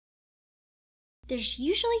There's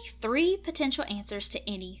usually 3 potential answers to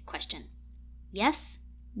any question: yes,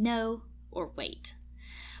 no, or wait.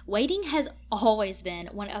 Waiting has always been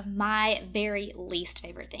one of my very least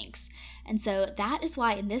favorite things. And so that is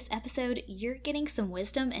why in this episode, you're getting some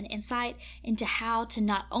wisdom and insight into how to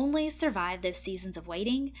not only survive those seasons of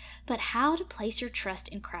waiting, but how to place your trust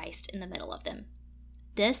in Christ in the middle of them.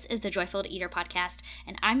 This is the Joy-Filled Eater podcast,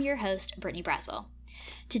 and I'm your host, Brittany Braswell.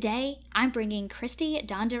 Today, I'm bringing Christie,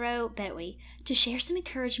 Dondero, Bettwy to share some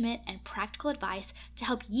encouragement and practical advice to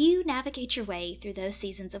help you navigate your way through those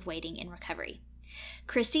seasons of waiting and recovery.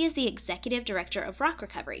 Christie is the executive director of Rock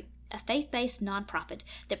Recovery, a faith-based nonprofit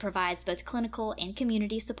that provides both clinical and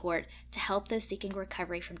community support to help those seeking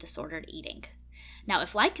recovery from disordered eating. Now,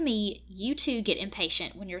 if like me, you too get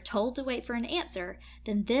impatient when you're told to wait for an answer,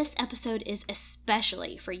 then this episode is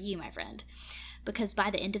especially for you, my friend. Because by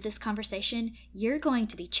the end of this conversation, you're going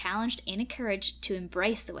to be challenged and encouraged to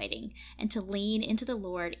embrace the waiting and to lean into the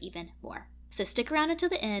Lord even more. So stick around until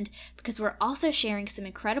the end, because we're also sharing some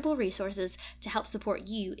incredible resources to help support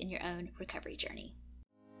you in your own recovery journey.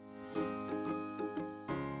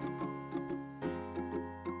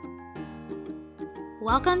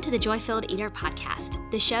 Welcome to the Joy-Filled Eater podcast,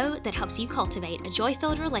 the show that helps you cultivate a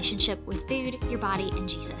joy-filled relationship with food, your body, and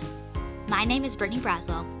Jesus. My name is Brittany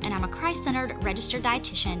Braswell, and I'm a Christ-centered registered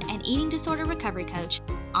dietitian and eating disorder recovery coach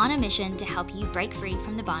on a mission to help you break free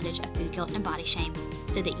from the bondage of food guilt and body shame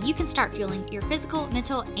so that you can start fueling your physical,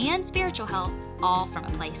 mental, and spiritual health, all from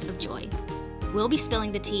a place of joy. We'll be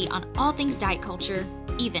spilling the tea on all things diet culture,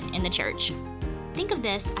 even in the church. Think of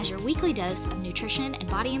this as your weekly dose of nutrition and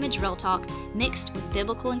body image real talk mixed with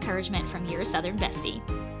biblical encouragement from your Southern bestie.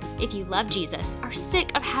 If you love Jesus, are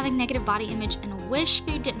sick of having negative body image, and wish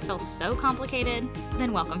food didn't feel so complicated,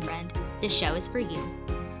 then welcome, friend. This show is for you.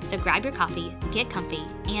 So grab your coffee, get comfy,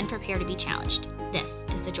 and prepare to be challenged. This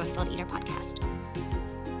is the Joy-Filled Eater podcast.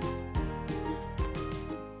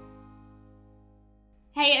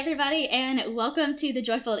 Hey everybody, and welcome to the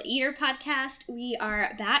Joy-Filled Eater podcast. We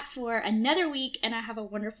are back for another week, and I have a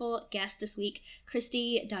wonderful guest this week,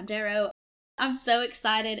 Christie Dondero. I'm so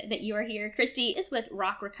excited that you are here. Christie is with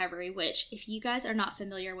Rock Recovery, which if you guys are not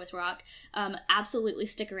familiar with Rock, absolutely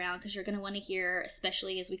stick around because you're going to want to hear,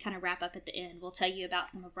 especially as we kind of wrap up at the end. We'll tell you about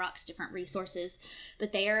some of Rock's different resources,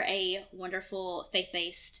 but they are a wonderful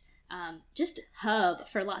faith-based just hub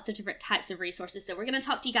for lots of different types of resources. So we're going to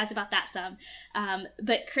talk to you guys about that some.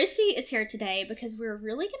 But Christie is here today because we're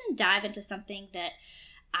really going to dive into something that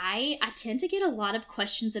I tend to get a lot of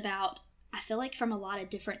questions about. I feel like from a lot of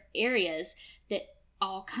different areas that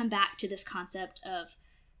all come back to this concept of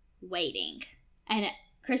waiting. And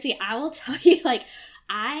Christie, I will tell you, like,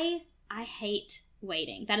 I hate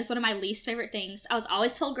waiting. That is one of my least favorite things. I was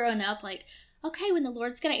always told growing up, like, okay, when the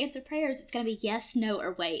Lord's going to answer prayers, it's going to be yes, no,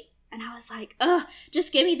 or wait. And I was like,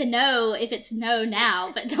 just give me the no if it's no now,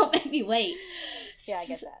 but don't make me wait. Yeah, I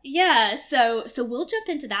get that. Yeah, so we'll jump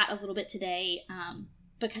into that a little bit today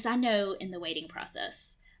because I know in the waiting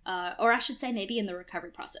process, or I should say maybe in the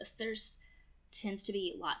recovery process, tends to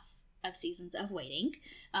be lots of seasons of waiting.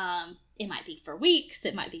 It might be for weeks,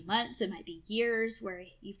 it might be months, it might be years where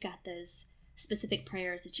you've got those specific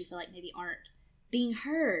prayers that you feel like maybe aren't being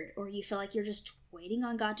heard, or you feel like you're just waiting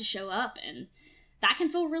on God to show up, and that can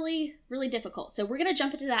feel really, really difficult. So we're going to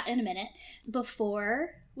jump into that in a minute.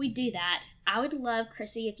 Before we do that, I would love,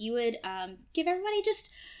 Christie, if you would give everybody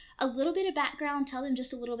just a little bit of background, tell them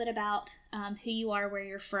just a little bit about who you are, where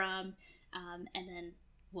you're from, and then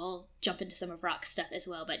we'll jump into some of Rock's stuff as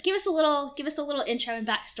well. But give us a little intro and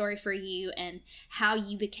backstory for you and how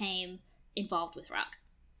you became involved with Rock.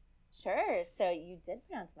 Sure. So you did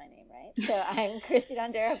pronounce my name right. So I'm Christie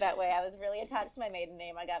Dondero Bettwy. I was really attached to my maiden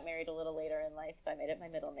name. I got married a little later in life, so I made it my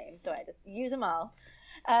middle name. So I just use them all.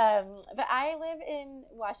 But I live in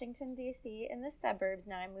Washington, D.C. in the suburbs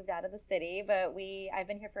now. I moved out of the city, but I've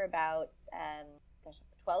been here for about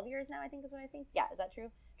 12 years now, I think is what I think. Yeah, is that true?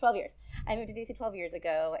 12 years. I moved to D.C. 12 years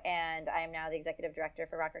ago, and I am now the executive director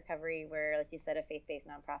for Rock Recovery. We're, like you said, a faith-based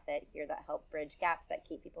nonprofit here that help bridge gaps that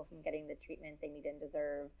keep people from getting the treatment they need and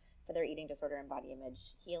deserve for their eating disorder and body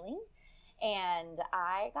image healing. And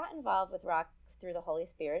I got involved with Rock through the Holy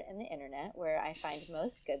Spirit and the internet, where I find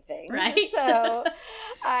most good things. Right. So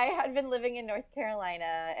I had been living in North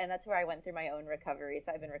Carolina, and that's where I went through my own recovery.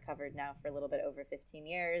 So I've been recovered now for a little bit over 15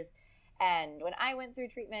 years. And when I went through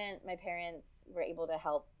treatment, my parents were able to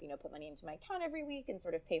help, put money into my account every week and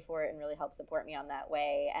sort of pay for it and really help support me on that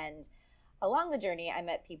way. And along the journey, I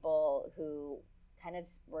met people who kind of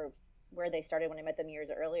were where they started when I met them years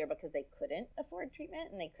earlier because they couldn't afford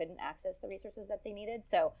treatment and they couldn't access the resources that they needed.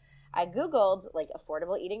 So I Googled like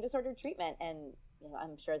affordable eating disorder treatment, and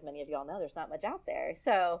I'm sure as many of you all know, there's not much out there.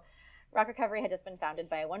 So Rock Recovery had just been founded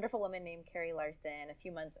by a wonderful woman named Carrie Larson a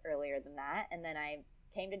few months earlier than that. And then I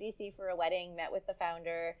came to DC for a wedding, met with the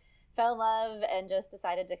founder, fell in love, and just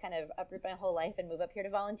decided to kind of uproot my whole life and move up here to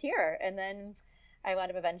volunteer. And then I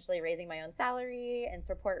wound up eventually raising my own salary and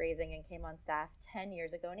support raising and came on staff 10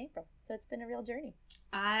 years ago in April. So it's been a real journey.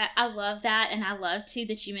 I love that. And I love too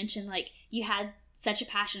that you mentioned like you had such a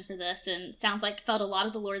passion for this, and sounds like felt a lot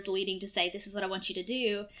of the Lord's leading to say, this is what I want you to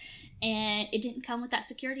do. And it didn't come with that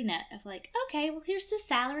security net of like, okay, well, here's the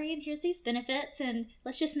salary and here's these benefits and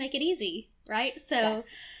let's just make it easy. Right. So yes,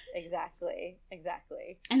 exactly.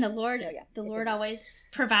 And the Lord, Lord always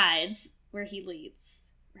provides where he leads.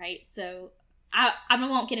 Right. So I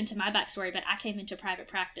won't get into my backstory, but I came into private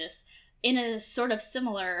practice in a sort of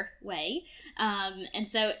similar way. And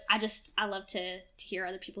so I love to hear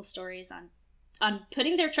other people's stories on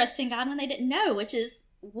putting their trust in God when they didn't know, which is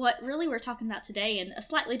what really we're talking about today in a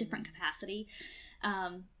slightly different capacity.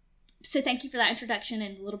 So thank you for that introduction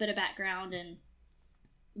and a little bit of background. And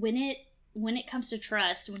when it comes to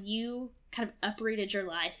trust, when you kind of uprooted your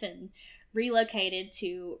life and relocated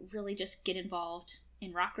to really just get involved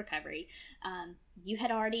in Rock Recovery, you had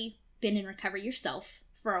already been in recovery yourself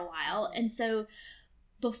for a while. And so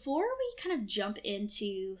before we kind of jump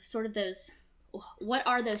into sort of those, what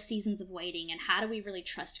are those seasons of waiting and how do we really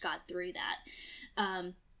trust God through that?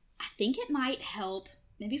 I think it might help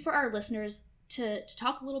maybe for our listeners to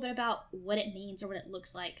talk a little bit about what it means or what it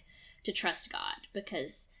looks like to trust God,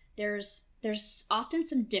 because there's often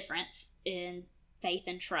some difference in faith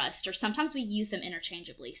and trust, or sometimes we use them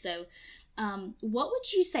interchangeably. So what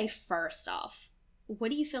would you say first off? What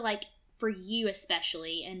do you feel like for you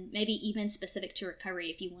especially, and maybe even specific to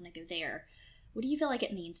recovery if you want to go there, what do you feel like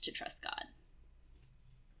it means to trust God?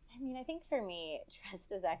 I mean, I think for me,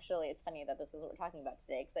 trust is actually, it's funny that this is what we're talking about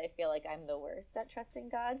today, because I feel like I'm the worst at trusting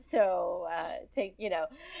God. So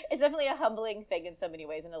it's definitely a humbling thing in so many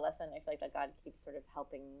ways, and a lesson I feel like that God keeps sort of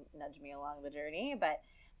helping nudge me along the journey. But,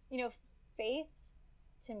 faith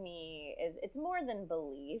to me it's more than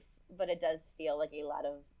belief, but it does feel like a lot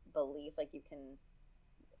of belief. Like you can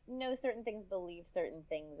know certain things, believe certain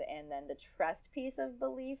things, and then the trust piece of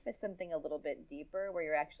belief is something a little bit deeper where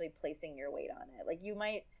you're actually placing your weight on it. Like you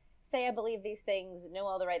might say, I believe these things, know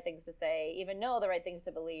all the right things to say, even know all the right things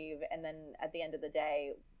to believe, and then at the end of the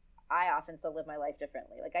day, I often still live my life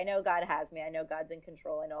differently. Like I know God has me, I know God's in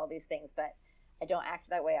control, I know all these things, but I don't act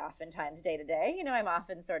that way oftentimes day to day. I'm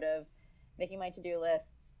often sort of making my to-do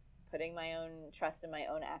lists, putting my own trust in my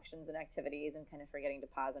own actions and activities, and kind of forgetting to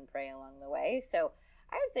pause and pray along the way. So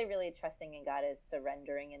I would say really trusting in God is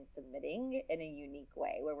surrendering and submitting in a unique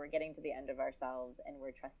way, where we're getting to the end of ourselves and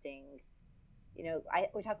we're trusting.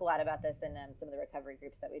 We talk a lot about this in some of the recovery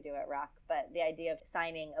groups that we do at Rock, but the idea of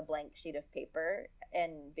signing a blank sheet of paper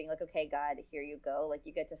and being like, okay, God, here you go. Like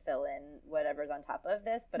you get to fill in whatever's on top of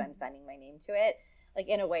this, but I'm signing my name to it. Like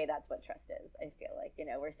in a way, that's what trust is. I feel like,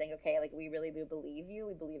 we're saying, okay, like we really do believe you.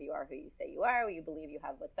 We believe you are who you say you are. We believe you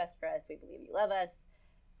have what's best for us. We believe you love us.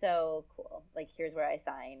 So cool. Like here's where I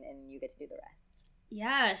sign and you get to do the rest.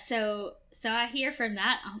 Yeah, so I hear from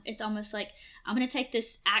that, it's almost like I'm going to take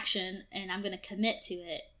this action and I'm going to commit to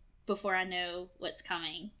it before I know what's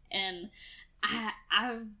coming. And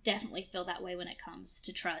I definitely feel that way when it comes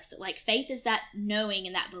to trust. Like faith is that knowing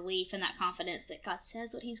and that belief and that confidence that God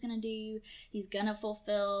says what he's going to do. He's going to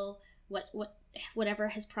fulfill whatever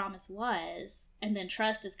his promise was. And then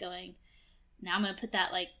trust is going, now I'm going to put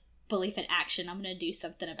that like belief in action. I'm going to do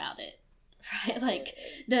something about it. Right? Absolutely.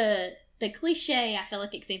 Like the cliche, I feel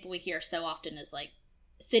like example we hear so often is like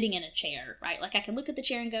sitting in a chair, right? Like I can look at the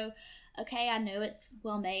chair and go, okay, I know it's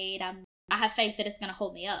well made. I have faith that it's going to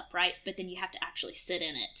hold me up, right? But then you have to actually sit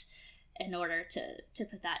in it in order to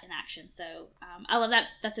put that in action. So I love that.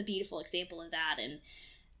 That's a beautiful example of that. And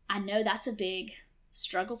I know that's a big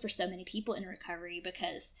struggle for so many people in recovery,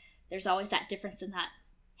 because there's always that difference in that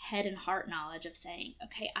head and heart knowledge of saying,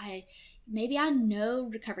 okay, maybe I know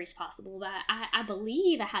recovery is possible, but I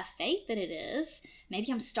believe, I have faith that it is.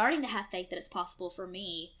 Maybe I'm starting to have faith that it's possible for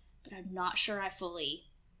me, but I'm not sure I fully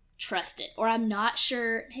trust it. Or I'm not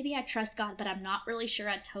sure, maybe I trust God, but I'm not really sure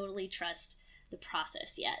I totally trust the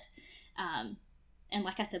process yet. And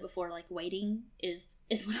like I said before, like waiting is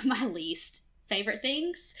one of my least favorite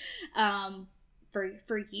things.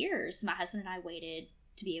 For years, my husband and I waited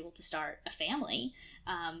to be able to start a family.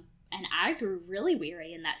 And I grew really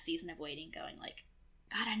weary in that season of waiting, going like,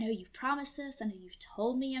 God, I know you've promised this. I know you've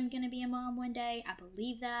told me I'm going to be a mom one day. I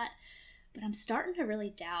believe that. But I'm starting to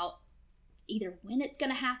really doubt either when it's going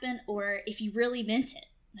to happen or if you really meant it.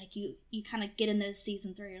 Like you kind of get in those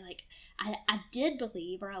seasons where you're like, I did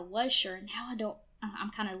believe, or I was sure, and now I'm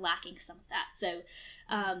kind of lacking some of that. So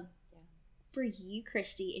for you,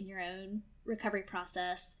 Christie, in your own recovery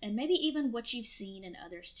process, and maybe even what you've seen in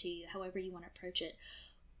others too, however you want to approach it,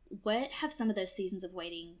 what have some of those seasons of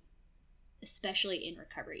waiting, especially in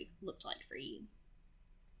recovery, looked like for you?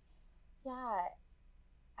 Yeah,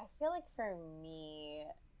 I feel like for me,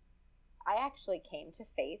 I actually came to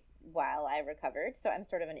faith while I recovered, so I'm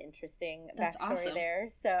sort of an interesting backstory there.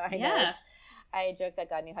 So I know I joke that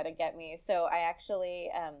God knew how to get me. So I actually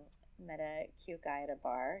met a cute guy at a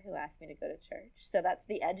bar who asked me to go to church. So that's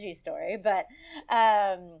the edgy story. But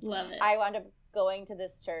love it. I wound up going to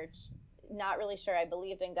this church, not really sure I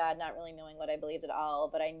believed in God, not really knowing what I believed at all,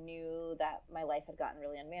 but I knew that my life had gotten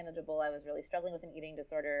really unmanageable. I was really struggling with an eating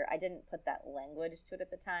disorder. I didn't put that language to it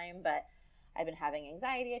at the time, but I'd been having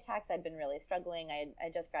anxiety attacks. I'd been really struggling. I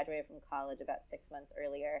just graduated from college about 6 months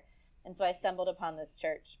earlier. And so I stumbled upon this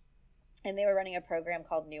church, and they were running a program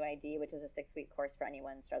called New ID, which is a 6-week course for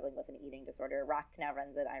anyone struggling with an eating disorder. Rock now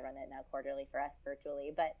runs it. I run it now quarterly for us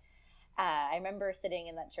virtually. But I remember sitting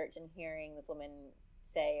in that church and hearing this woman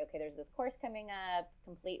say, okay, there's this course coming up,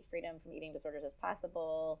 complete freedom from eating disorders as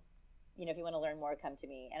possible. You know, if you want to learn more, come to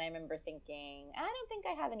me. And I remember thinking, I don't think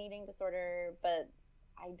I have an eating disorder, but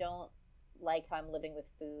I don't like how I'm living with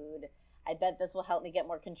food. I bet this will help me get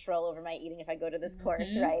more control over my eating if I go to this course,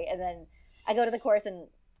 right? And then I go to the course and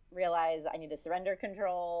realize I need to surrender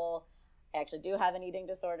control. I actually do have an eating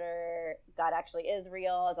disorder. God actually is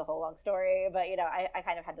real. It's a whole long story. But, you know, I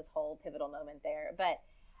kind of had this whole pivotal moment there. But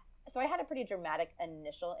so I had a pretty dramatic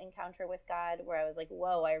initial encounter with God where I was like,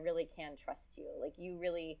 whoa, I really can trust you. Like, you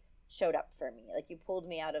really showed up for me. Like, you pulled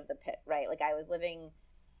me out of the pit, right? Like, I was living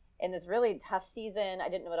in this really tough season. I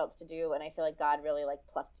didn't know what else to do. And I feel like God really, like,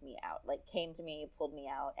 plucked me out, like, came to me, pulled me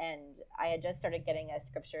out. And I had just started getting a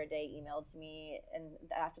scripture a day emailed to me. And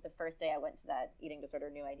after the first day I went to that eating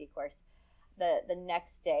disorder New ID course, the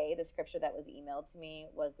next day, the scripture that was emailed to me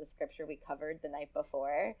was the scripture we covered the night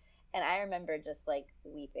before. And I remember just, like,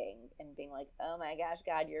 weeping and being like, oh my gosh,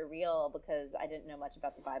 God, you're real, because I didn't know much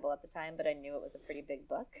about the Bible at the time, but I knew it was a pretty big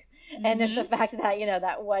book. And if the fact that, you know,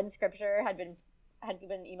 that one scripture had been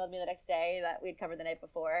emailed me the next day that we'd covered the night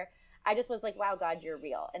before, I just was like, wow, God, you're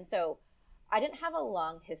real. And so I didn't have a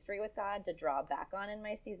long history with God to draw back on in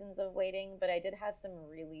my seasons of waiting, but I did have some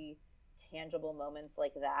really tangible moments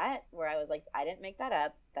like that where I was like, I didn't make that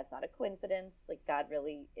up. That's not a coincidence. Like, God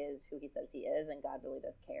really is who he says he is, and God really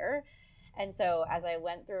does care. And so as I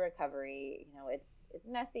went through recovery, you know, it's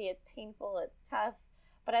messy, it's painful, it's tough,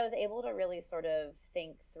 but I was able to really sort of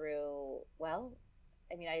think through, well,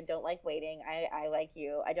 I mean, I don't like waiting. I like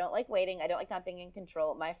you. I don't like waiting. I don't like not being in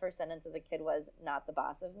control. My first sentence as a kid was, not the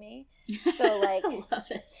boss of me. So, like, love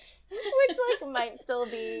it. Which, like, might still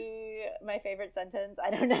be my favorite sentence. I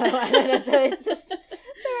don't know. So it's just, there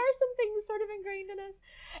are some things sort of ingrained in us.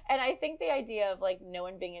 And I think the idea of, like, no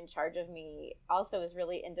one being in charge of me also is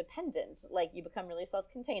really independent. Like, you become really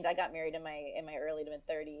self-contained. I got married in my early to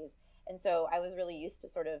mid-30s. And so I was really used to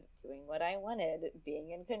sort of doing what I wanted, being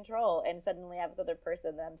in control. And suddenly I have this other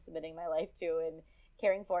person that I'm submitting my life to and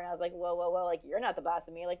caring for. And I was like, whoa, like, you're not the boss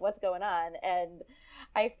of me. Like, what's going on? And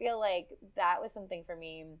I feel like that was something for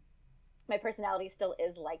me. My personality still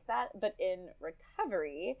is like that. But in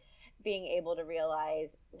recovery, being able to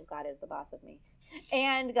realize, well, God is the boss of me.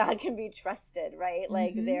 And God can be trusted, right?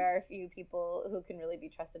 Like, there are a few people who can really be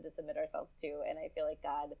trusted to submit ourselves to. And I feel like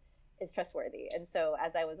God is trustworthy. And so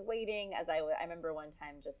as I was waiting, I remember one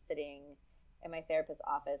time just sitting in my therapist's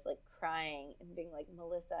office, like, crying and being like,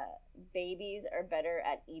 Melissa, babies are better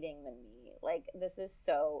at eating than me. Like, this is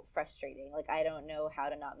so frustrating. Like, I don't know how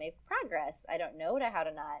to not make progress. I don't know how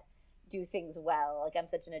to not do things well. Like, I'm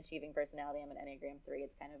such an achieving personality. I'm an Enneagram 3.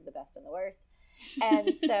 It's kind of the best and the worst.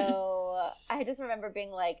 And so I just remember being,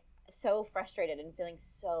 like, so frustrated and feeling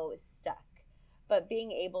so stuck. But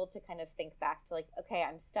being able to kind of think back to, like, okay,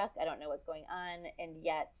 I'm stuck. I don't know what's going on. And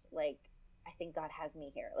yet, like, I think God has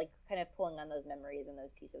me here. Like, kind of pulling on those memories and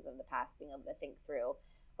those pieces of the past, being able to think through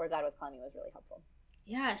where God was calling me was really helpful.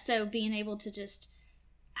 Yeah. So being able to just,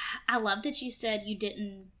 I love that you said you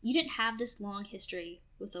didn't have this long history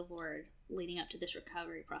with the Lord leading up to this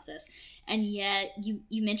recovery process. And yet you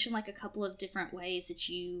mentioned, like, a couple of different ways that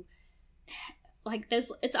you, like,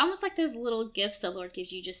 those, it's almost like those little gifts the Lord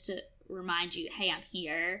gives you just to remind you, hey, I'm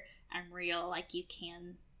here, I'm real, like, you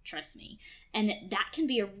can trust me. And that can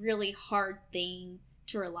be a really hard thing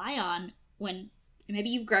to rely on when maybe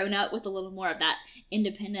you've grown up with a little more of that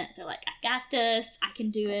independence, or like, I got this, I can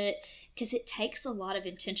do it, because it takes a lot of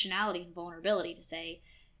intentionality and vulnerability to say,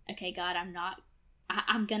 okay, God,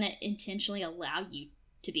 I'm gonna intentionally allow you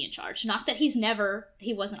to be in charge. Not that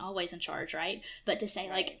he wasn't always in charge, right? But to say,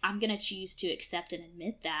 like, I'm going to choose to accept and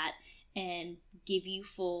admit that and give you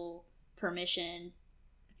full permission,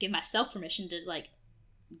 give myself permission to, like,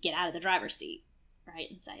 get out of the driver's seat, right?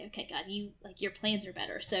 And say, okay, God, your plans are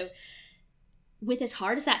better. So with as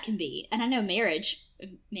hard as that can be, and I know marriage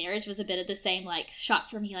was a bit of the same, like, shock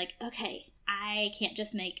for me, like, okay, I can't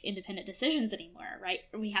just make independent decisions anymore, right?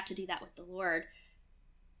 We have to do that with the Lord.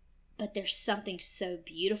 But there's something so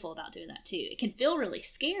beautiful about doing that too. It can feel really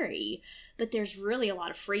scary, but there's really a lot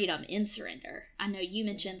of freedom in surrender. I know you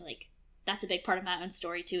mentioned, like, that's a big part of my own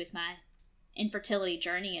story too, with my infertility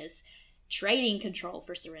journey, is trading control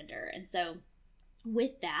for surrender. And so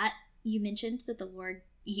with that, you mentioned that the Lord,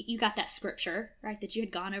 you got that scripture, right, that you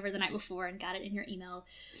had gone over the night before and got it in your email.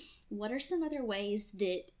 What are some other ways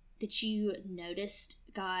that you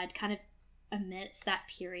noticed God kind of amidst that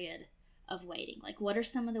period of waiting? Like, what are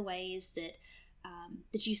some of the ways that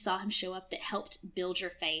that you saw him show up that helped build your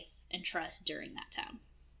faith and trust during that time?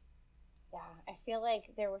 Yeah, I feel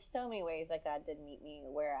like there were so many ways that God did meet me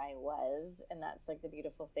where I was, and that's like the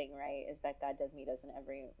beautiful thing, right, is that God does meet us in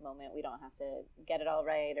every moment. We don't have to get it all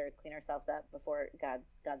right or clean ourselves up before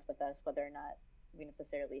God's with us, whether or not we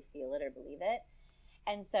necessarily feel it or believe it.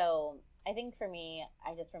 And so I think for me,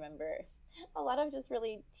 I just remember a lot of just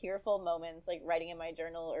really tearful moments, like writing in my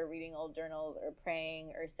journal or reading old journals or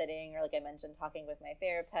praying or sitting or, like I mentioned, talking with my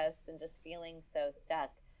therapist and just feeling so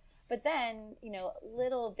stuck. But then,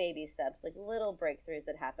 little baby steps, like little breakthroughs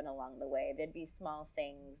that happen along the way. There'd be small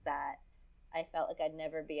things that I felt like I'd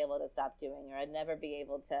never be able to stop doing, or I'd never be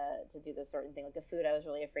able to do this certain thing. Like a food I was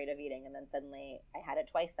really afraid of eating, and then suddenly I had it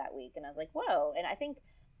twice that week, and I was like, whoa. And I think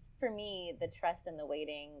for me, the trust and the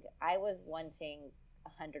waiting, I was wanting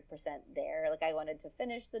 100% there. Like, I wanted to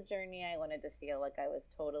finish the journey. I wanted to feel like I was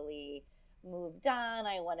totally moved on.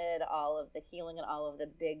 I wanted all of the healing and all of the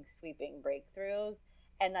big sweeping breakthroughs.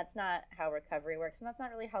 And that's not how recovery works. And that's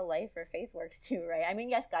not really how life or faith works too, right? I mean,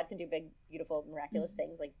 yes, God can do big, beautiful, miraculous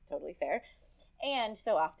things, like totally fair. And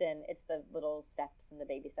so often it's the little steps and the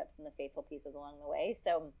baby steps and the faithful pieces along the way.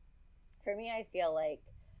 So for me, I feel like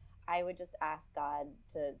I would just ask God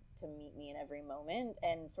to meet me in every moment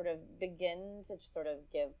and sort of begin to sort of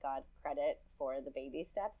give God credit for the baby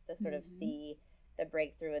steps, to sort of see the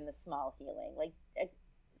breakthrough and the small healing, like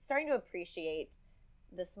starting to appreciate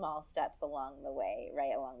the small steps along the way,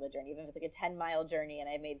 right, along the journey. Even if it's like a 10-mile journey and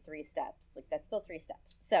I made 3 steps, like that's still 3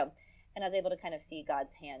 steps. So, and I was able to kind of see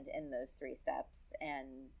God's hand in those 3 steps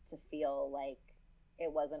and to feel like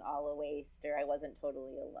it wasn't all a waste or I wasn't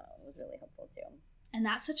totally alone. It was really helpful too. And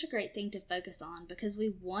that's such a great thing to focus on, because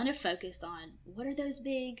we want to focus on what are those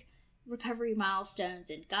big recovery milestones,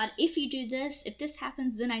 and God, if you do this, if this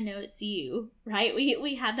happens, then I know it's you, right?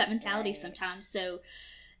 We have that mentality sometimes. So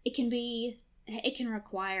it can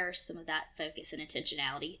require some of that focus and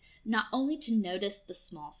intentionality, not only to notice the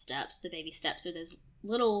small steps, the baby steps, or those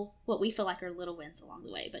little, what we feel like are little wins along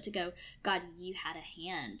the way, but to go, God, you had a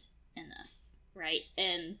hand in this, right?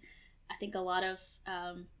 And I think a lot of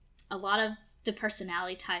the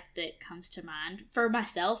personality type that comes to mind for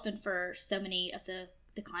myself and for so many of the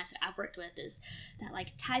clients that I've worked with is that, like,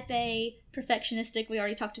 type A, perfectionistic. We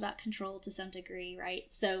already talked about control to some degree, right?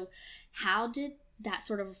 So how did that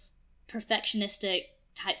sort of perfectionistic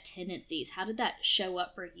type tendencies, how did that show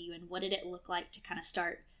up for you, and what did it look like to kind of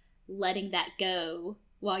start letting that go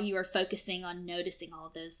while you were focusing on noticing all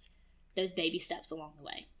of those baby steps along the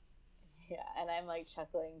way? Yeah, and I'm like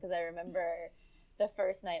chuckling because I remember the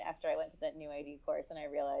first night after I went to that new ID course and I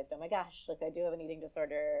realized, oh my gosh, like, I do have an eating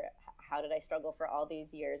disorder. How did I struggle for all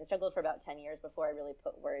these years? I struggled for about 10 years before I really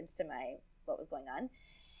put words to what was going on.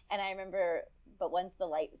 And I remember, but once the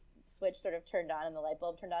light switch sort of turned on and the light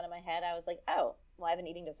bulb turned on in my head, I was like, oh, well, I have an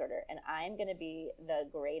eating disorder, and I'm going to be the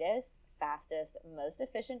greatest, fastest, most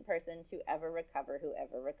efficient person to ever recover who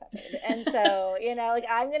ever recovered. And so, like,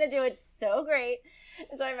 I'm going to do it so great.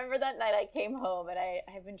 And so I remember that night I came home, and I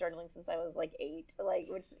have been journaling since I was like 8, like,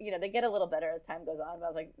 which, they get a little better as time goes on. But I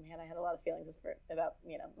was like, man, I had a lot of feelings about,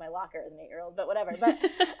 my locker as an 8-year-old, but whatever. But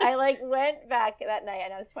I went back that night,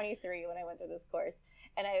 and I was 23 when I went through this course.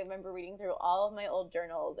 And I remember reading through all of my old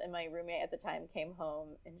journals, and my roommate at the time came home,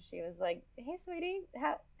 and she was like, hey, sweetie,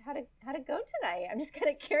 how'd it go tonight? I'm just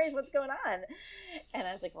kind of curious what's going on. And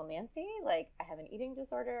I was like, well, Nancy, like, I have an eating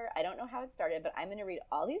disorder. I don't know how it started, but I'm going to read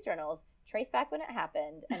all these journals, trace back when it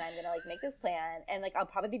happened, and I'm going to, like, make this plan. And, like, I'll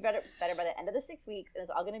probably be better by the end of the 6 weeks, and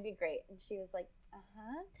it's all going to be great. And she was like,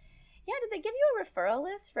 uh-huh. Yeah, did they give you a referral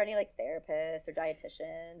list for any, like, therapists or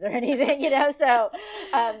dietitians or anything, So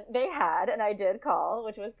they had, and I did call,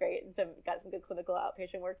 which was great, and got some good clinical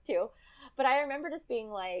outpatient work too. But I remember just being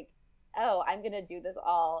like, oh, I'm going to do this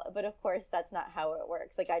all. But of course, that's not how it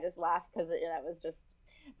works. Like, I just laugh because that was just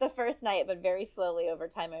the first night. But very slowly over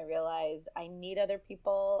time, I realized I need other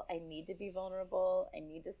people. I need to be vulnerable. I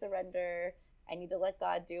need to surrender. I need to let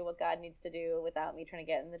God do what God needs to do without me trying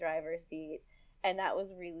to get in the driver's seat. And that was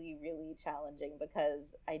really, really challenging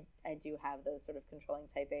because I do have those sort of controlling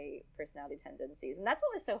type A personality tendencies. And that's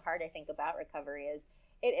what was so hard, I think, about recovery is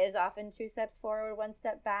it is often 2 steps forward, 1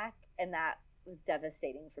 step back. And that was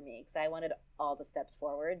devastating for me because I wanted all the steps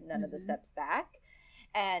forward, none of the steps back.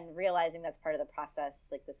 And realizing that's part of the process,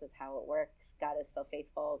 like this is how it works. God is so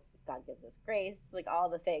faithful. God gives us grace. Like all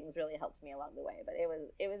the things really helped me along the way. But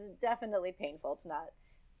it was definitely painful to not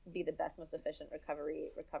be the best, most efficient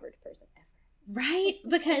recovered person ever. Right?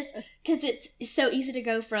 Because it's so easy to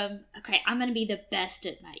go from, okay, I'm going to be the best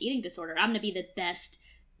at my eating disorder. I'm going to be the best,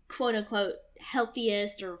 quote unquote,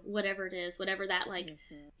 healthiest or whatever it is, whatever that like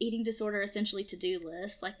eating disorder essentially to-do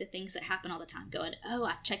list, like the things that happen all the time going, oh,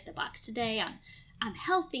 I checked the box today. I'm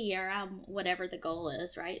healthy or I'm whatever the goal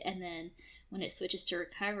is. Right. And then when it switches to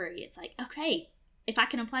recovery, it's like, okay, if I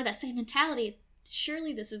can apply that same mentality,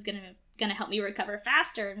 surely this is going to help me recover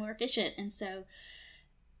faster and more efficient. And so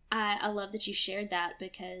I love that you shared that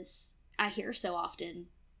because I hear so often,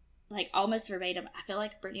 like almost verbatim, I feel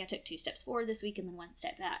like, Brittany, I took 2 steps forward this week and then 1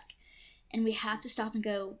 step back. And we have to stop and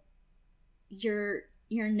go, your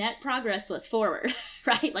net progress was forward,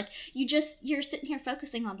 right? Like you're sitting here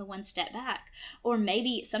focusing on the 1 step back. Or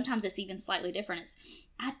maybe sometimes it's even slightly different.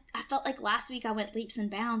 I felt like last week I went leaps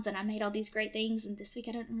and bounds and I made all these great things. And this week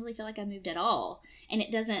I don't really feel like I moved at all. And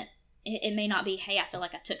it may not be, hey, I feel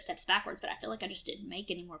like I took steps backwards, but I feel like I just didn't make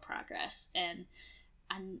any more progress. And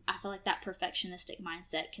I feel like that perfectionistic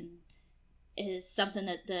mindset is something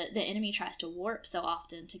that the enemy tries to warp so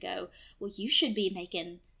often to go, well, you should be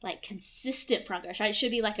making like consistent progress, right? It should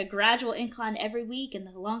be like a gradual incline every week, and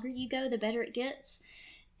the longer you go, the better it gets.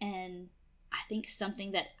 And I think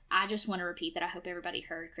something that I just want to repeat that I hope everybody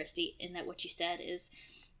heard, Christie, in that what you said is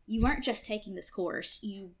you weren't just taking this course,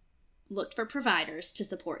 you looked for providers to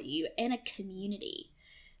support you and a community.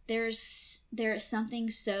 There is something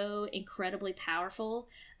so incredibly powerful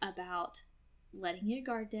about letting your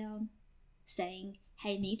guard down, saying,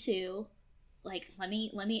 hey, me too. Like, let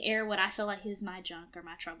me air what I feel like is my junk or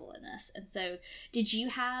my trouble in this. And so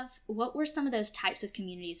what were some of those types of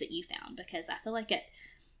communities that you found? Because I feel like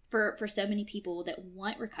for so many people that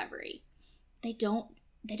want recovery, they don't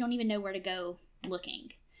even know where to go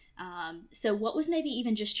looking. So what was maybe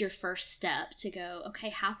even just your first step to go, okay,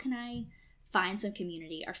 how can I find some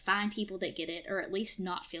community or find people that get it, or at least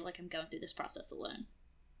not feel like I'm going through this process alone?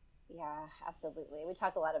 Yeah, absolutely. We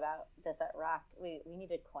talk a lot about this at Rock. We need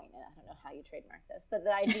to coin it. I don't know how you trademark this, but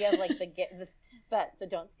the idea of like so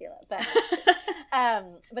don't steal it.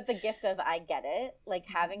 But the gift of I get it, like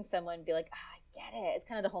having someone be like, I get it. It's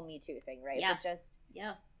kind of the whole Me Too thing, right? Yeah. But just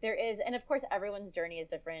there is, and of course everyone's journey is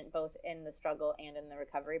different, both in the struggle and in the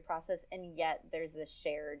recovery process, and yet there's this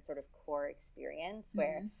shared sort of core experience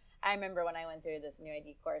where I remember when I went through this New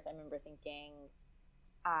ID course, I remember thinking,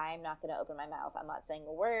 I'm not going to open my mouth. I'm not saying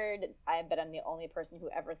a word. I bet I'm the only person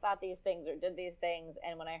who ever thought these things or did these things.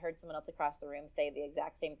 And when I heard someone else across the room say the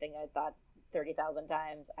exact same thing I thought 30,000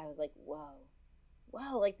 times, I was like,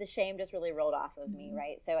 whoa, like the shame just really rolled off of me,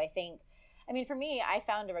 right? So for me, I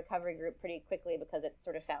found a recovery group pretty quickly because it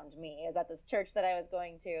sort of found me. I was at this church that I was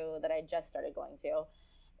going to, that I just started going to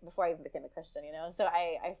before I even became a Christian, So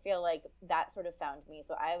I feel like that sort of found me.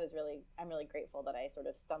 So I'm really grateful that I sort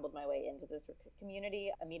of stumbled my way into this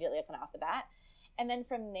community immediately kind of off the bat. And then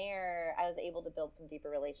from there, I was able to build some deeper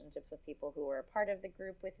relationships with people who were a part of the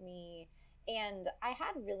group with me. And I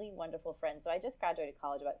had really wonderful friends. So I just graduated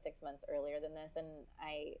college about 6 months earlier than this, and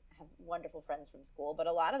I have wonderful friends from school, but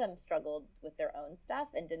a lot of them struggled with their own stuff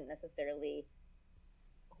and didn't necessarily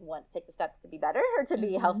want to take the steps to be better or to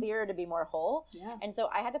be healthier or to be more whole. Yeah. And so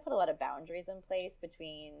I had to put a lot of boundaries in place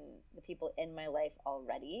between the people in my life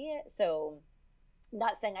already. So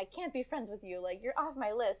not saying I can't be friends with you, like you're off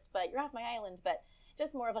my list, but you're off my island, but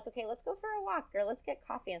just more of like, okay, let's go for a walk, or let's get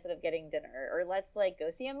coffee instead of getting dinner, or let's like go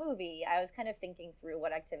see a movie. I was kind of thinking through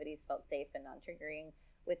what activities felt safe and non-triggering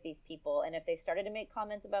with these people. And if they started to make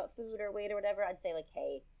comments about food or weight or whatever, I'd say like,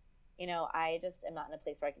 hey, I just am not in a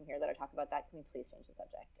place where I can hear that or talk about that. Can we please change the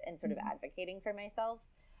subject? And sort of advocating for myself.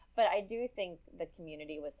 But I do think the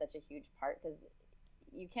community was such a huge part, because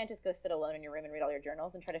you can't just go sit alone in your room and read all your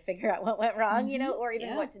journals and try to figure out what went wrong, or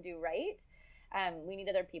even what to do right. We need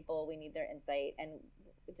other people. We need their insight. And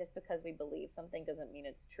just because we believe something doesn't mean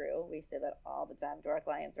it's true. We say that all the time to our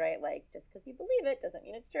clients, right? Like, just because you believe it doesn't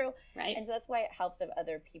mean it's true. Right. And so that's why it helps of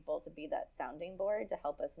other people to be that sounding board to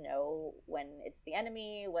help us know when it's the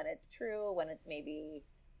enemy, when it's true, when it's maybe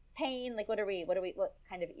pain. Like, what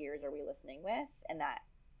kind of ears are we listening with? And that,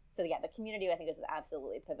 so yeah, the community, I think, is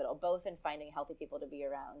absolutely pivotal, both in finding healthy people to be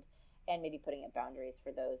around and maybe putting up boundaries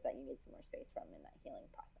for those that you need some more space from in that healing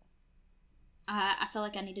process. I feel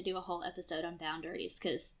like I need to do a whole episode on boundaries,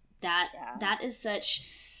 because that is such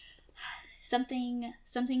something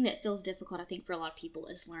that feels difficult, I think, for a lot of people,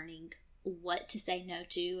 is learning what to say no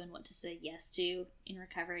to and what to say yes to in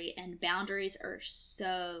recovery. And boundaries are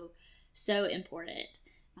so important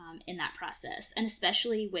in that process, and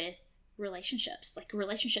especially with relationships. Like,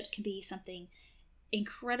 relationships can be something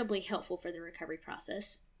incredibly helpful for the recovery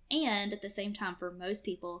process, and at the same time, for most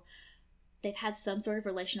people, they've had some sort of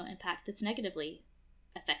relational impact that's negatively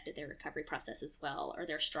affected their recovery process as well, or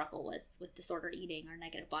their struggle with disordered eating or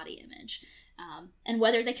negative body image. And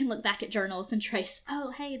whether they can look back at journals and trace, oh,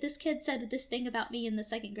 hey, this kid said this thing about me in the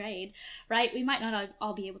 2nd grade, right? We might not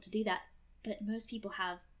all be able to do that, but most people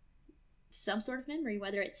have some sort of memory,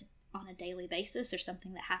 whether it's on a daily basis or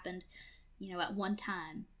something that happened, at one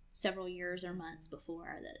time, several years or months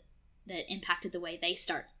before, that impacted the way they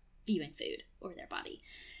start viewing food or their body.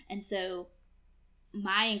 And so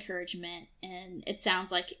my encouragement, and it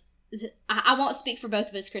sounds like I won't speak for both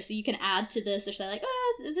of us, Chrissy, you can add to this or say like,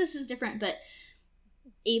 oh, this is different, but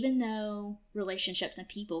even though relationships and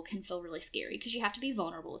people can feel really scary, because you have to be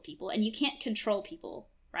vulnerable with people and you can't control people,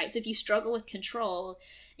 right? So if you struggle with control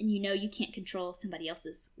and you can't control somebody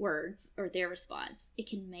else's words or their response, it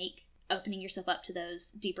can make opening yourself up to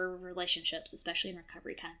those deeper relationships, especially in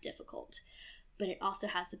recovery, kind of difficult. But it also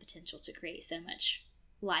has the potential to create so much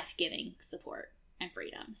life-giving support and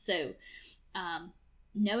freedom. So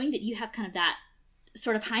knowing that you have kind of that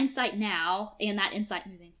sort of hindsight now and that insight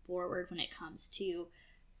moving forward when it comes to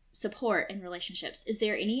support and relationships, are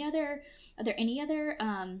there any other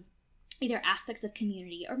either aspects of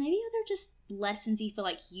community or maybe other just lessons you feel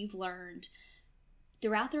like you've learned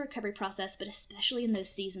throughout the recovery process, but especially in those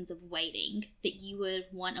seasons of waiting, that you would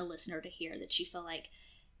want a listener to hear, that you feel like,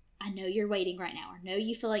 I know you're waiting right now, or know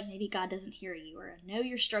you feel like maybe God doesn't hear you, or I know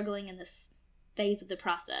you're struggling in this phase of the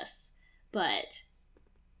process, but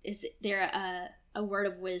is there a word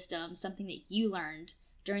of wisdom, something that you learned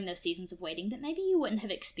during those seasons of waiting that maybe you wouldn't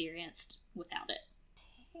have experienced without it?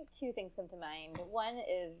 I think 2 things come to mind. One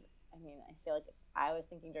is, I feel like I was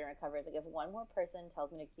thinking during recovery, like, if one more person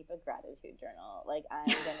tells me to keep a gratitude journal, like, I'm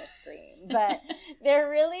gonna scream. But there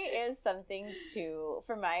really is something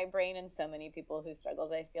for my brain and so many people who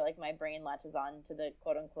struggles. I feel like my brain latches on to the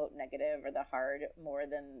quote unquote negative or the hard more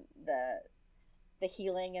than the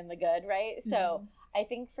healing and the good, right? Mm-hmm. So I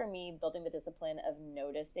think for me, building the discipline of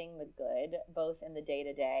noticing the good, both in the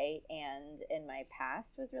day-to-day and in my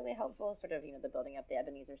past, was really helpful, sort of, the building up the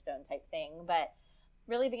Ebenezer stone type thing. But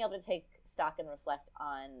really being able to take stock and reflect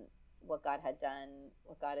on what God had done,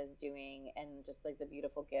 what God is doing, and just like the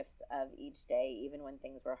beautiful gifts of each day, even when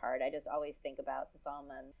things were hard. I just always think about the Psalm,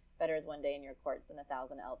 better is one day in your courts than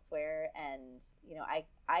 1,000 elsewhere. And,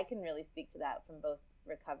 I can really speak to that from both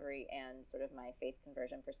recovery and sort of my faith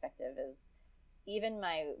conversion perspective. Is even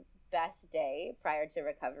my best day prior to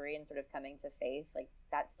recovery and sort of coming to faith, like,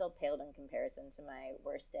 that still paled in comparison to my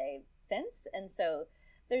worst day since. And so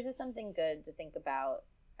there's just something good to think about,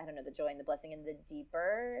 the joy and the blessing and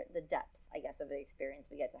the depth, I guess, of the experience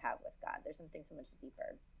we get to have with God. There's something so much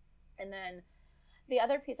deeper. And then the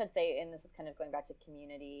other piece I'd say, and this is kind of going back to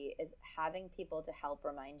community, is having people to help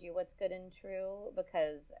remind you what's good and true,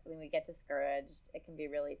 because when we get discouraged, it can be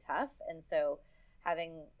really tough. And so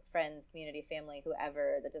having friends, community, family,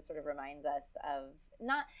 whoever, that just sort of reminds us of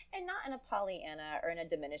not in a Pollyanna or in a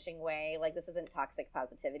diminishing way. Like, this isn't toxic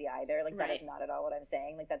positivity either. Like, right. That is not at all what I'm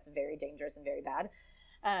saying. Like, that's very dangerous and very bad.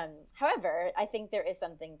 However, I think there is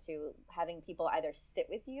something to having people either sit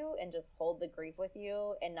with you and just hold the grief with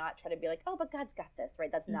you and not try to be like, oh, but God's got this,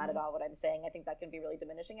 right? That's not at all what I'm saying. I think that can be really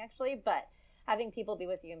diminishing, actually. But having people be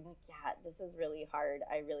with you and be like, yeah, this is really hard.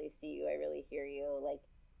 I really see you. I really hear you.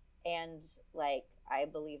 And I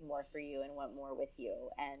believe more for you and want more with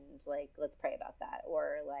you. And let's pray about that.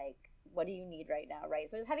 Or what do you need right now, right?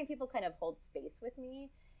 So having people kind of hold space with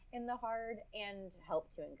me in the hard and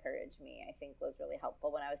help to encourage me, I think, was really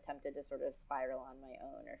helpful when I was tempted to sort of spiral on my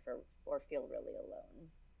own or feel really alone.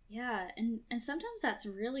 Yeah, and sometimes that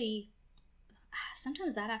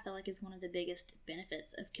I feel like is one of the biggest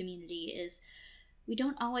benefits of community, is we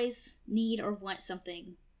don't always need or want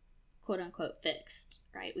something quote unquote fixed,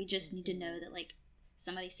 right? We just need to know that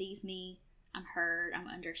somebody sees me, I'm heard, I'm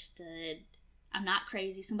understood, I'm not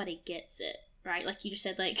crazy. Somebody gets it, right? Like you just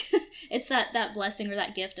said, like it's that blessing or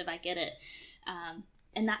that gift of I get it.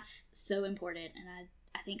 And that's so important. And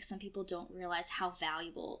I think some people don't realize how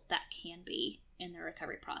valuable that can be in the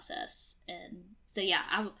recovery process. And so, yeah,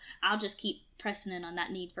 I'll just keep pressing in on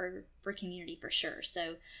that need for community for sure.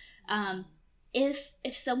 So,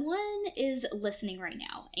 if someone is listening right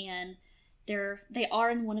now and they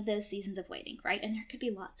are in one of those seasons of waiting, right? And there could be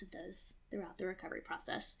lots of those throughout the recovery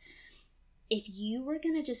process. If you were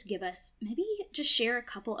going to just give us, maybe just share a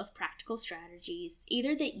couple of practical strategies,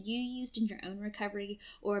 either that you used in your own recovery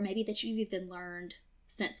or maybe that you've even learned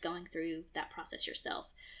since going through that process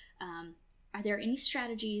yourself. Are there any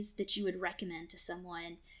strategies that you would recommend to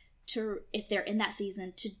someone to, if they're in that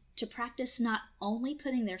season, to practice not only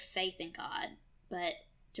putting their faith in God, but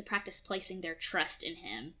to practice placing their trust in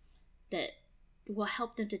Him that will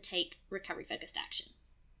help them to take recovery-focused action?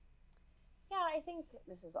 Yeah, I think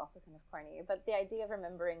this is also kind of corny, but the idea of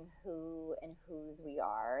remembering who and whose we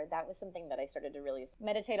are, that was something that I started to really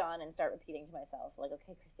meditate on and start repeating to myself, like,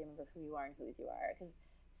 okay, Christy, remember who you are and whose you are. Because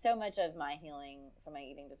so much of my healing from my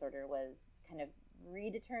eating disorder was kind of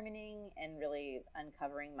redetermining and really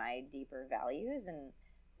uncovering my deeper values and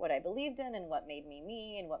what I believed in and what made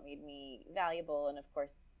me and what made me valuable. And of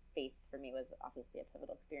course, faith for me was obviously a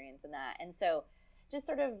pivotal experience in that. And so just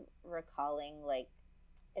sort of recalling, like,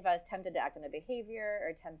 if I was tempted to act on a behavior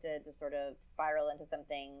or tempted to sort of spiral into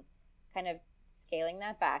something, kind of scaling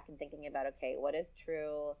that back and thinking about, okay, what is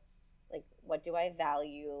true? Like, what do I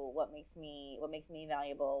value? What makes me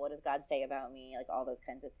valuable? What does God say about me? Like, all those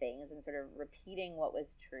kinds of things, and sort of repeating what was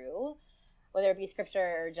true, whether it be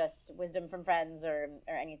scripture or just wisdom from friends or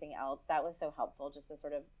anything else. That was so helpful just to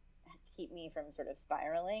sort of keep me from sort of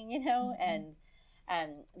spiraling, Mm-hmm.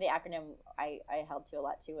 And the acronym I held to a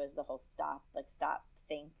lot too was the whole stop,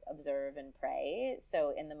 think, observe, and pray.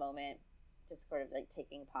 So in the moment, just sort of like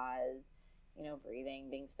taking pause, breathing,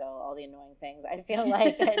 being still, all the annoying things. I feel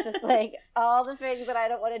like it's just like all the things that I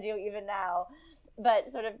don't want to do even now,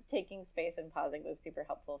 but sort of taking space and pausing was super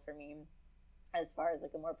helpful for me as far as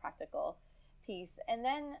like a more practical piece. And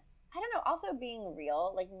then I don't know, also being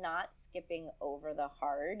real, like not skipping over the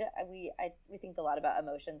hard. We think a lot about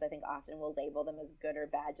emotions. I think often we'll label them as good or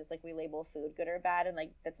bad, just like we label food good or bad. And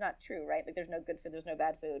like, that's not true, right? Like there's no good food, there's no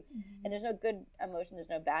bad food. Mm-hmm. And there's no good emotion, there's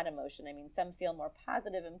no bad emotion. I mean, some feel more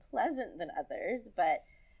positive and pleasant than others, but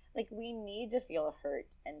like we need to feel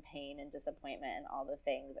hurt and pain and disappointment and all the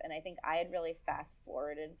things. And I think I had really fast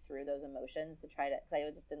forwarded through those emotions to try to, because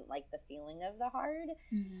I just didn't like the feeling of the hard.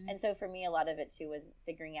 Mm-hmm. And so for me, a lot of it too was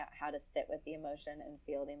figuring out how to sit with the emotion and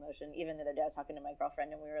feel the emotion. Even the other day I was talking to my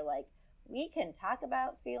girlfriend and we were like, we can talk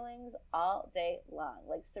about feelings all day long.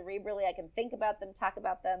 Like cerebrally, I can think about them, talk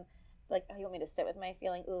about them. Like, oh, you want me to sit with my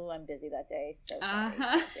feeling? Ooh, I'm busy that day. So sorry,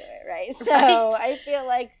 can't do it, right? So I feel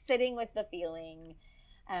like sitting with the feeling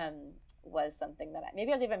was something that maybe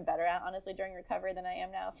I was even better at, honestly, during recovery than I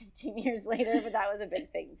am now 15 years later, but that was a big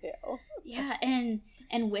thing too. Yeah, and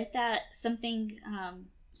with that, something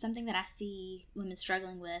that I see women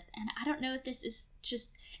struggling with, and I don't know if this is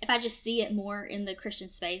just, if I just see it more in the Christian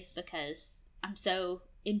space because I'm so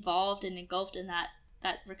involved and engulfed in that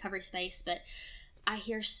recovery space, but I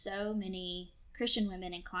hear so many Christian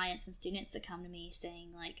women and clients and students that come to me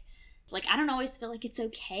saying like I don't always feel like it's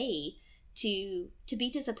okay to be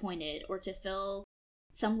disappointed or to feel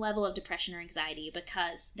some level of depression or anxiety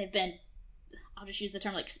because they've been, I'll just use the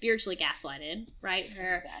term like spiritually gaslighted, right?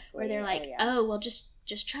 Where they're like, oh, well,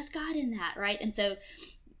 just trust God in that, right? And so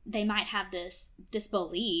they might have this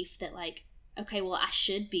belief that like, okay, well, I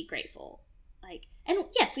should be grateful. Like, and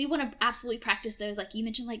yes, we want to absolutely practice those, like you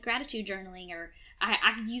mentioned, like gratitude journaling, or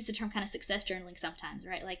I use the term kind of success journaling sometimes,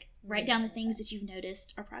 right? Like write down the things that you've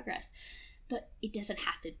noticed or progress. But it doesn't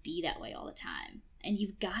have to be that way all the time. And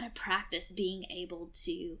you've got to practice being able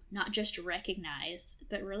to not just recognize,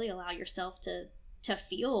 but really allow yourself to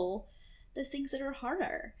feel those things that are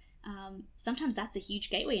harder. Sometimes that's a huge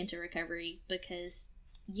gateway into recovery because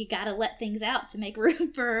you got to let things out to make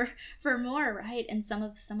room for more, right? And some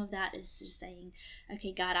of that is just saying,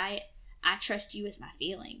 okay, God, I trust you with my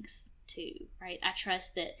feelings too, right? I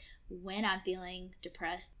trust that when I'm feeling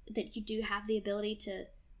depressed, that you do have the ability to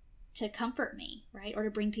comfort me, right? Or to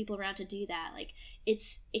bring people around to do that. Like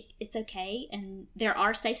it's okay. And there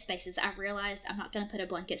are safe spaces. I realize I'm not going to put a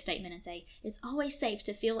blanket statement and say it's always safe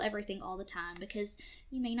to feel everything all the time because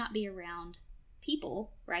you may not be around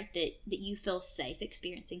people, right? That you feel safe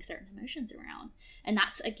experiencing certain emotions around. And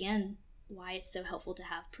that's again, why it's so helpful to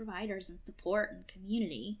have providers and support and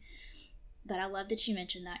community. But I love that you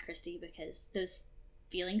mentioned that, Christy, because those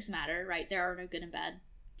feelings matter, right? There are no good and bad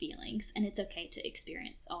feelings, and it's okay to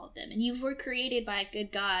experience all of them. And you were created by a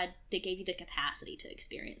good God that gave you the capacity to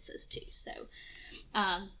experience those too. So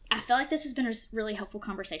I feel like this has been a really helpful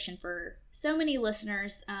conversation for so many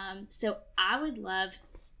listeners. So I would love,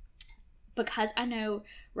 because I know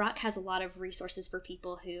Rock has a lot of resources for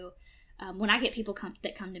people who, when I get people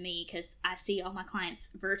that come to me, because I see all my clients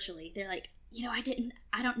virtually, they're like,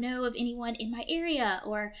 I don't know of anyone in my area,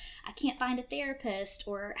 or I can't find a therapist,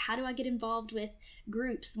 or how do I get involved with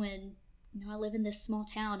groups when, I live in this small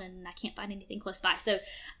town and I can't find anything close by. So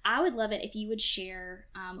I would love it if you would share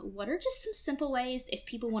what are just some simple ways, if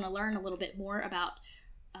people want to learn a little bit more about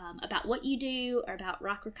what you do, or about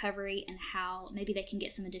Rock Recovery, and how maybe they can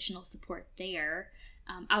get some additional support there.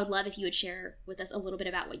 I would love if you would share with us a little bit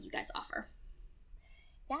about what you guys offer.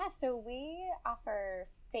 Yeah, so we offer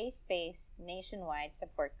faith-based nationwide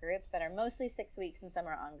support groups that are mostly 6 weeks, and some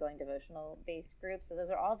are ongoing devotional-based groups. So those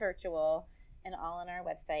are all virtual and all on our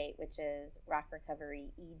website, which is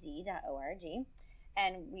rockrecoveryed.org.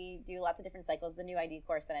 And we do lots of different cycles. The new ID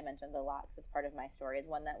course that I mentioned a lot, because it's part of my story, is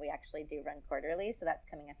one that we actually do run quarterly. So that's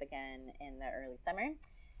coming up again in the early summer.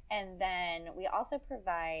 And then we also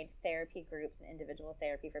provide therapy groups and individual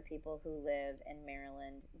therapy for people who live in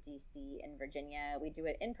Maryland, D.C., and Virginia. We do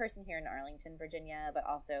it in person here in Arlington, Virginia, but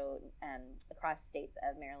also across states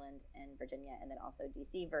of Maryland and Virginia, and then also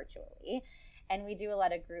D.C. virtually. And we do a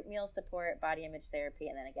lot of group meal support, body image therapy,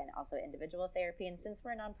 and then again, also individual therapy. And since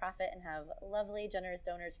we're a nonprofit and have lovely, generous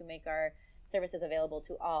donors who make our services available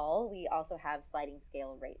to all, we also have sliding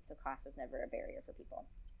scale rates, so cost is never a barrier for people.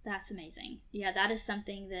 That's amazing. Yeah, that is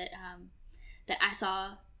something that that I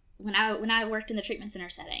saw when I worked in the treatment center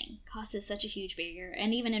setting. Cost is such a huge barrier,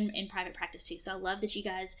 and even in private practice too. So I love that you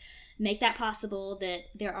guys make that possible, that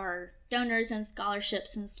there are donors and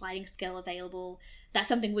scholarships and sliding scale available. That's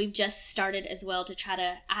something we've just started as well to try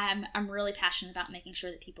to, I'm really passionate about making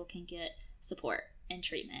sure that people can get support and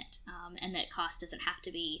treatment, and that cost doesn't have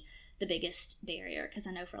to be the biggest barrier, because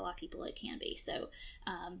I know for a lot of people it can be.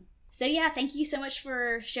 So yeah, thank you so much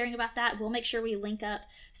for sharing about that. We'll make sure we link up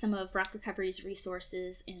some of Rock Recovery's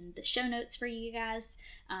resources in the show notes for you guys,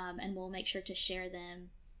 and we'll make sure to share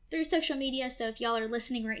them through social media. So if y'all are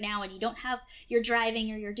listening right now and you're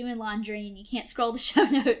driving or you're doing laundry and you can't scroll the show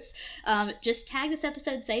notes, just tag this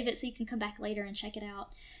episode, save it so you can come back later and check it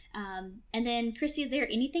out. And then, Christie, is there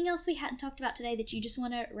anything else we hadn't talked about today that you just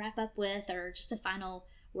want to wrap up with, or just a final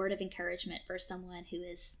word of encouragement for someone who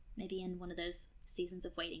is maybe in one of those seasons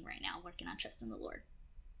of waiting right now, working on trusting the Lord?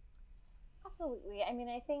 Absolutely. I mean,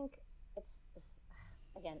 I think it's this,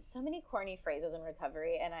 again, so many corny phrases in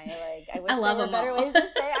recovery, and I wish there were better ways to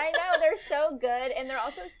say. I know, they're so good, and they're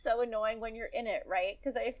also so annoying when you're in it, right?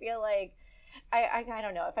 Because I feel like I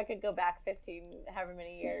don't know, if I could go back 15 however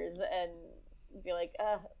many years and be like,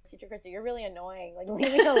 future Christie, you're really annoying, like,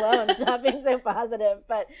 leave me alone, stop being so positive.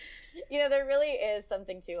 But there really is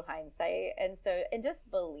something to hindsight, and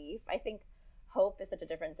just belief. I think hope is such a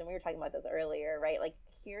difference, and we were talking about this earlier, right? Like,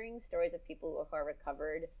 hearing stories of people who are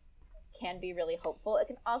recovered can be really hopeful. It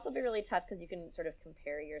can also be really tough, because you can sort of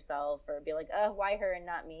compare yourself or be like, why her and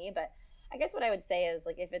not me? But I guess what I would say is,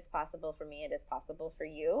 like, if it's possible for me, it is possible for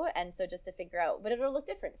you. And so just to figure out, but it'll look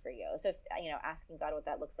different for you. So if, asking God what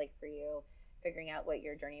that looks like for you, figuring out what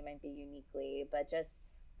your journey might be uniquely, but just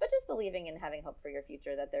believing and having hope for your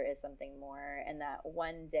future, that there is something more, and that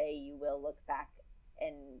one day you will look back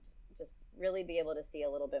and just really be able to see a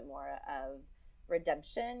little bit more of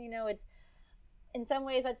redemption. It's, in some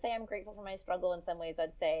ways I'd say I'm grateful for my struggle. In some ways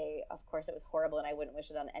I'd say, of course, it was horrible and I wouldn't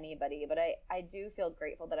wish it on anybody, but I do feel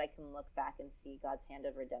grateful that I can look back and see God's hand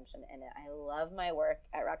of redemption in it. I love my work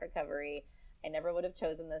at Rock Recovery. I never would have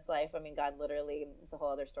chosen this life. I mean, God literally, it's a whole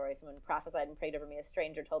other story. Someone prophesied and prayed over me. A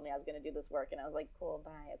stranger told me I was going to do this work, and I was like, cool,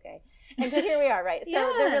 bye, okay. And so here we are, right? So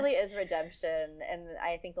there really is redemption, and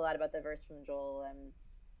I think a lot about the verse from Joel,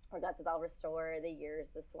 where God says, I'll restore the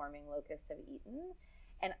years the swarming locusts have eaten.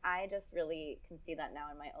 And I just really can see that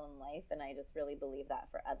now in my own life, and I just really believe that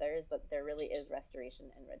for others, that there really is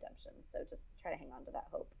restoration and redemption. So just try to hang on to that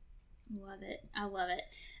hope. Love it. I love it.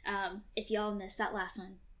 If y'all missed that last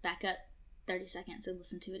one, back up 30 seconds and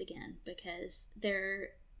listen to it again, because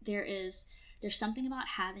there's something about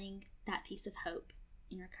having that piece of hope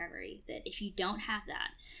in recovery, that if you don't have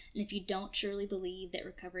that, and if you don't truly believe that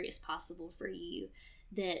recovery is possible for you,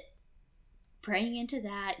 that praying into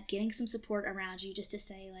that, getting some support around you, just to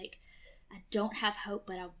say, like, I don't have hope,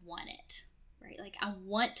 but I want it, right? Like, I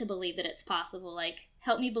want to believe that it's possible. Like,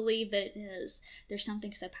 help me believe that it is. There's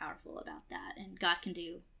something so powerful about that, and God can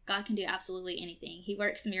do absolutely anything. He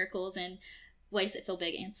works miracles in ways that feel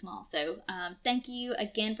big and small. So thank you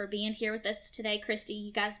again for being here with us today, Christie.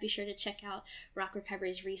 You guys be sure to check out Rock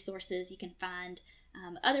Recovery's resources. You can find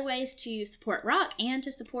other ways to support Rock and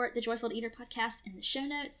to support the Joyful Eater podcast in the show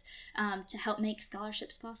notes to help make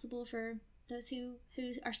scholarships possible for those who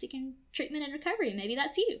are seeking treatment and recovery. Maybe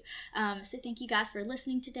that's you. So thank you guys for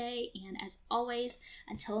listening today. And as always,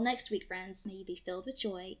 until next week, friends, may you be filled with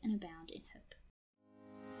joy and abound in hope.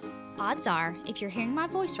 Odds are, if you're hearing my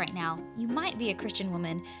voice right now, you might be a Christian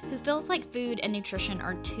woman who feels like food and nutrition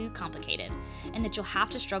are too complicated and that you'll have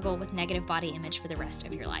to struggle with negative body image for the rest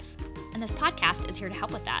of your life. And this podcast is here to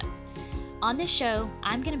help with that. On this show,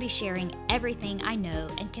 I'm going to be sharing everything I know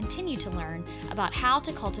and continue to learn about how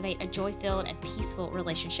to cultivate a joy-filled and peaceful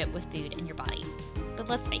relationship with food and your body. But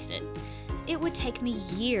let's face it, it would take me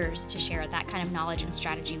years to share that kind of knowledge and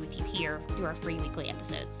strategy with you here through our free weekly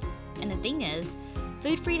episodes. And the thing is,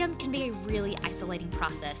 food freedom can be a really isolating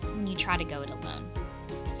process when you try to go it alone.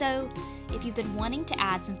 So, if you've been wanting to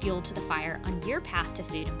add some fuel to the fire on your path to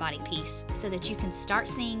food and body peace so that you can start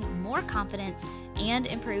seeing more confidence and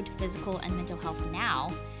improved physical and mental health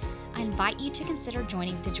now, I invite you to consider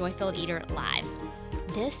joining the Joyful Eater Live.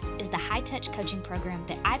 This is the high-touch coaching program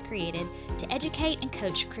that I've created to educate and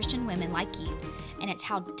coach Christian women like you, and it's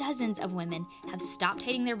how dozens of women have stopped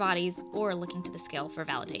hating their bodies or looking to the scale for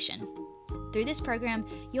validation. Through this program,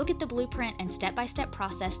 you'll get the blueprint and step-by-step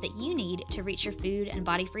process that you need to reach your food and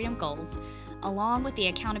body freedom goals, along with the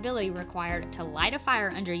accountability required to light a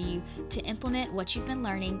fire under you to implement what you've been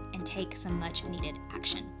learning and take some much-needed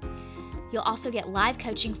action. You'll also get live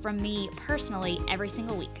coaching from me personally every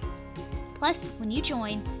single week. Plus, when you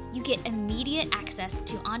join, you get immediate access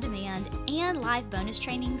to on-demand and live bonus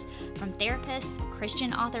trainings from therapists,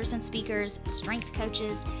 Christian authors and speakers, strength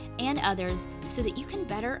coaches, and others so that you can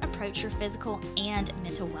better approach your physical and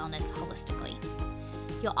mental wellness holistically.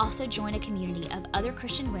 You'll also join a community of other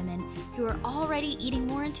Christian women who are already eating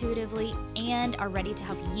more intuitively and are ready to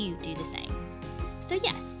help you do the same. So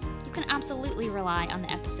yes, you can absolutely rely on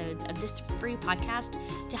the episodes of this free podcast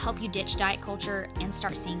to help you ditch diet culture and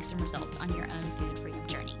start seeing some results on your own food freedom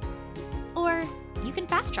journey. Or you can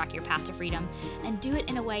fast track your path to freedom and do it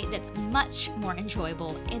in a way that's much more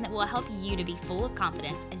enjoyable and that will help you to be full of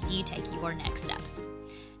confidence as you take your next steps.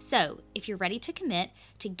 So, if you're ready to commit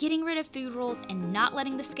to getting rid of food rules and not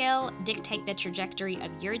letting the scale dictate the trajectory of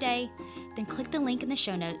your day, then click the link in the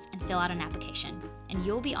show notes and fill out an application, and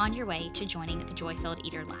you'll be on your way to joining the Joy-Filled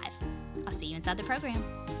Eater Live. I'll see you inside the program.